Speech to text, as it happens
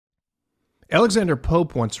Alexander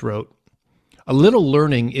Pope once wrote, "A little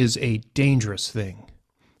learning is a dangerous thing.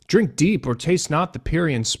 Drink deep or taste not the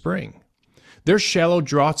Pierian spring. Their shallow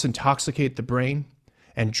draughts intoxicate the brain,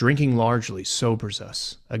 and drinking largely sobers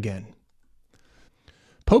us again."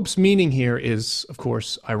 Pope's meaning here is, of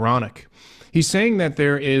course, ironic. He's saying that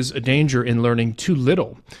there is a danger in learning too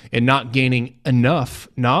little and not gaining enough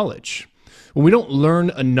knowledge. When we don't learn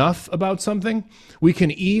enough about something, we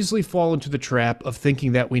can easily fall into the trap of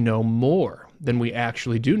thinking that we know more than we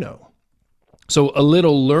actually do know. So a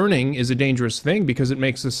little learning is a dangerous thing because it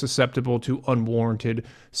makes us susceptible to unwarranted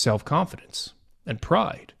self-confidence and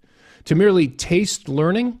pride. To merely taste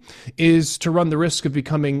learning is to run the risk of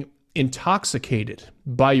becoming intoxicated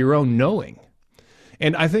by your own knowing.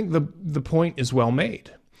 And I think the point is well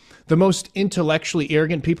made. The most intellectually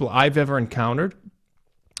arrogant people I've ever encountered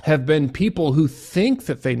have been people who think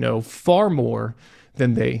that they know far more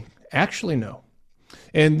than they actually know.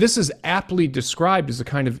 And this is aptly described as a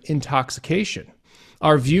kind of intoxication.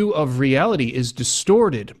 Our view of reality is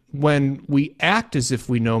distorted when we act as if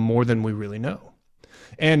we know more than we really know.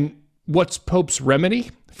 And what's Pope's remedy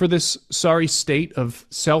for this sorry state of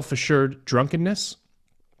self-assured drunkenness?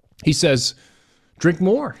 He says, drink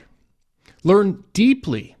more, learn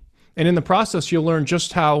deeply, and in the process, you'll learn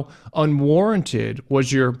just how unwarranted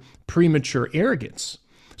was your premature arrogance.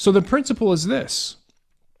 So the principle is this: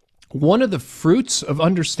 one of the fruits of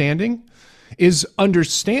understanding is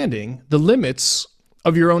understanding the limits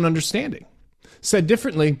of your own understanding. Said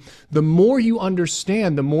differently, the more you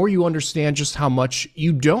understand just how much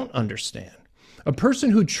you don't understand. A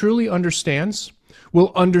person who truly understands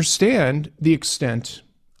will understand the extent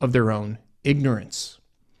of their own ignorance.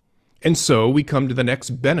 And so we come to the next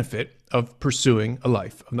benefit of pursuing a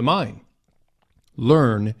life of the mind.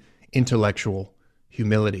 Learn intellectual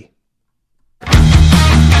humility.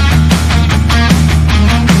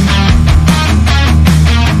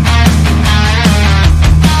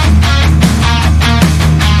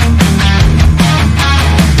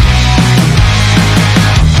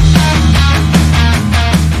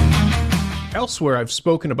 Elsewhere, I've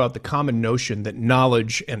spoken about the common notion that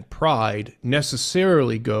knowledge and pride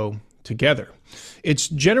necessarily go together. It's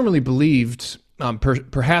generally believed,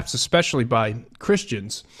 perhaps especially by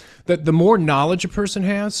Christians, that the more knowledge a person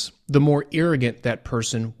has, the more arrogant that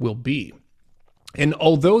person will be. And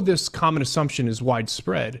although this common assumption is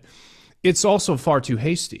widespread, it's also far too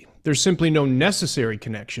hasty. There's simply no necessary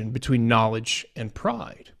connection between knowledge and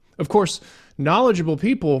pride. Of course, knowledgeable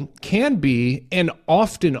people can be, and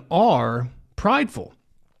often are, prideful.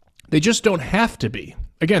 They just don't have to be.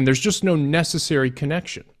 Again, there's just no necessary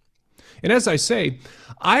connection. And as I say,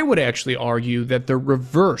 I would actually argue that the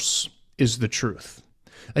reverse is the truth.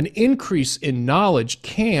 An increase in knowledge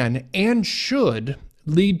can and should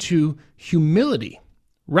lead to humility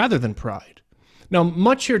rather than pride. Now,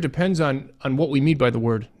 much here depends on what we mean by the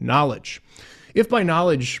word knowledge. If by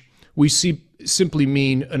knowledge we simply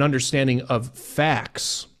mean an understanding of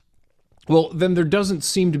facts, well, then there doesn't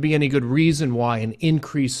seem to be any good reason why an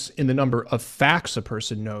increase in the number of facts a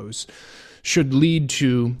person knows should lead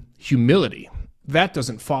to humility. That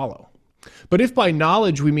doesn't follow. But if by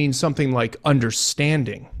knowledge we mean something like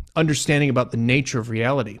understanding about the nature of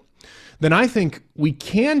reality, then I think we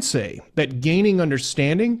can say that gaining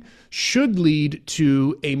understanding should lead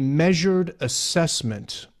to a measured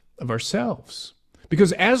assessment of ourselves.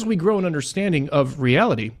 Because as we grow in understanding of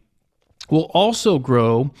reality, we'll also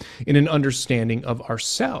grow in an understanding of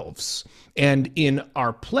ourselves and in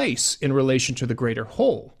our place in relation to the greater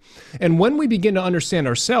whole. And when we begin to understand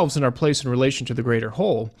ourselves and our place in relation to the greater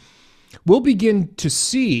whole, we'll begin to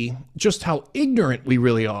see just how ignorant we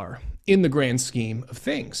really are in the grand scheme of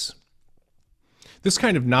things. This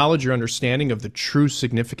kind of knowledge or understanding of the true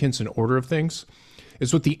significance and order of things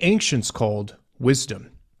is what the ancients called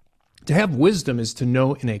wisdom. To have wisdom is to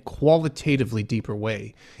know in a qualitatively deeper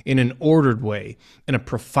way, in an ordered way, in a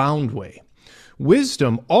profound way.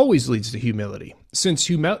 Wisdom always leads to humility, since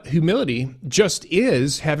humility just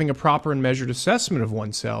is having a proper and measured assessment of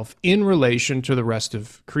oneself in relation to the rest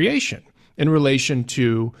of creation, in relation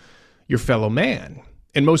to your fellow man,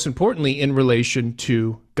 and most importantly, in relation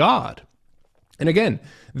to God. And again,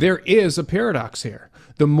 there is a paradox here.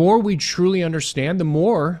 The more we truly understand, the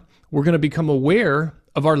more we're going to become aware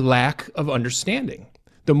of our lack of understanding.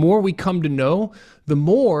 The more we come to know, the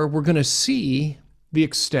more we're going to see the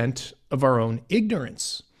extent of our own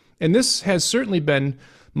ignorance. And this has certainly been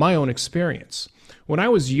my own experience. When I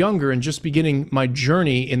was younger and just beginning my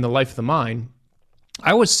journey in the life of the mind,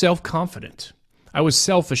 I was self-confident. I was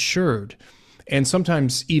self-assured and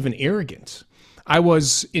sometimes even arrogant. I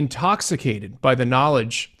was intoxicated by the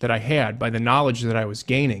knowledge that I had, by the knowledge that I was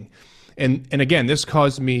gaining. And again, this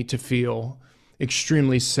caused me to feel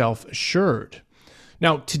extremely self-assured.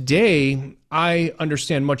 Now, today, I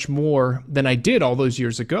understand much more than I did all those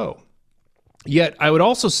years ago. Yet, I would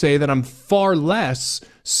also say that I'm far less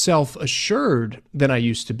self-assured than I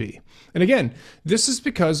used to be. And again, this is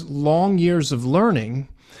because long years of learning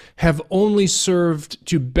have only served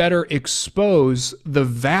to better expose the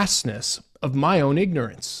vastness of my own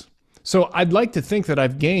ignorance. So I'd like to think that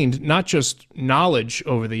I've gained not just knowledge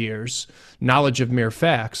over the years, knowledge of mere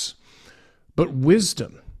facts, but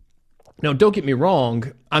wisdom. Now, don't get me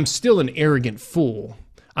wrong, I'm still an arrogant fool.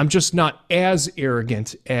 I'm just not as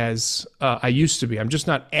arrogant as I used to be. I'm just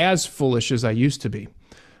not as foolish as I used to be.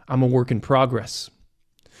 I'm a work in progress.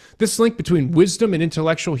 This link between wisdom and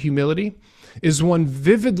intellectual humility is one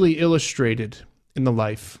vividly illustrated in the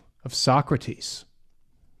life of Socrates.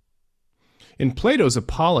 In Plato's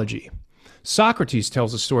Apology, Socrates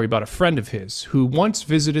tells a story about a friend of his who once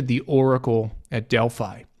visited the oracle at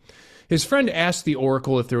Delphi. His friend asked the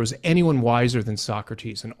oracle if there was anyone wiser than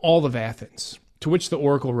Socrates in all of Athens, to which the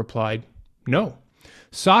oracle replied, no,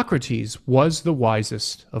 Socrates was the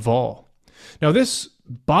wisest of all. Now this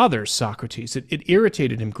bothers Socrates. It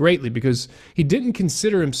irritated him greatly because he didn't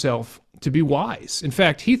consider himself to be wise. In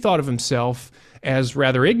fact, he thought of himself as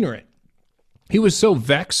rather ignorant. He was so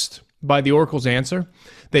vexed by the oracle's answer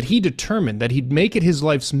that he determined that he'd make it his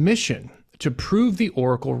life's mission to prove the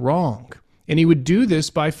oracle wrong. And he would do this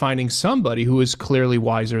by finding somebody who was clearly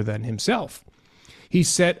wiser than himself. He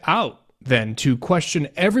set out then to question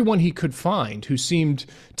everyone he could find who seemed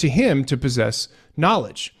to him to possess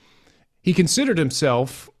knowledge. He considered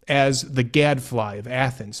himself as the gadfly of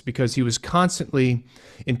Athens because he was constantly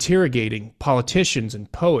interrogating politicians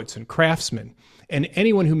and poets and craftsmen and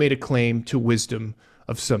anyone who made a claim to wisdom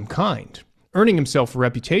of some kind, earning himself a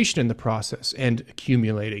reputation in the process and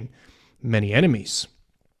accumulating many enemies.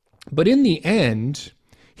 But in the end,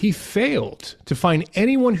 he failed to find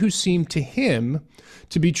anyone who seemed to him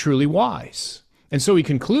to be truly wise. And so he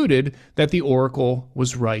concluded that the oracle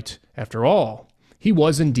was right after all. He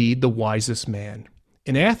was indeed the wisest man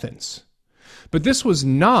in Athens. But this was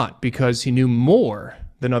not because he knew more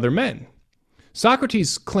than other men.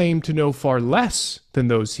 Socrates claimed to know far less than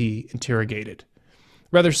those he interrogated.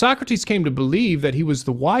 Rather, Socrates came to believe that he was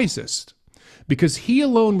the wisest because he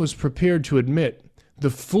alone was prepared to admit the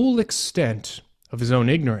full extent of his own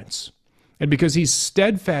ignorance, and because he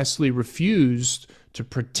steadfastly refused to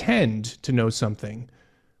pretend to know something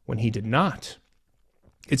when he did not.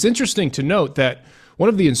 It's interesting to note that one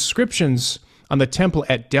of the inscriptions on the temple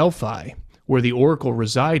at Delphi, where the oracle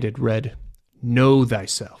resided, read, "Know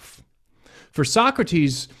thyself." For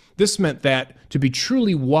Socrates, this meant that to be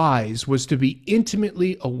truly wise was to be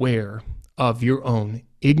intimately aware of your own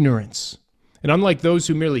ignorance. And unlike those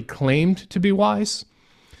who merely claimed to be wise,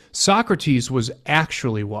 Socrates was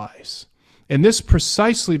actually wise. And this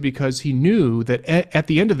precisely because he knew that at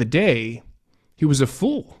the end of the day, he was a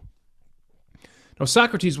fool. Now,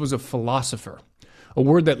 Socrates was a philosopher, a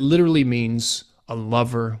word that literally means a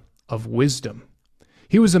lover of wisdom.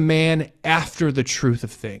 He was a man after the truth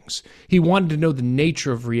of things. He wanted to know the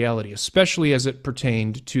nature of reality, especially as it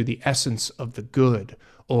pertained to the essence of the good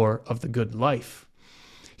or of the good life.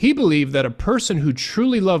 He believed that a person who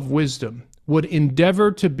truly loved wisdom would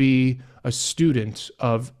endeavor to be a student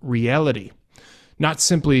of reality, not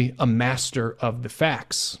simply a master of the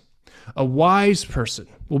facts. A wise person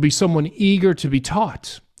will be someone eager to be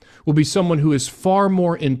taught, will be someone who is far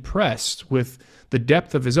more impressed with the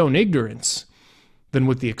depth of his own ignorance than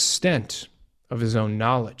with the extent of his own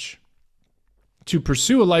knowledge. To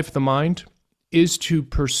pursue a life of the mind is to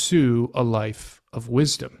pursue a life of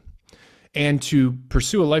wisdom. And to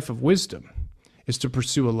pursue a life of wisdom is to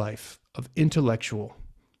pursue a life of intellectual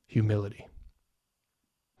humility.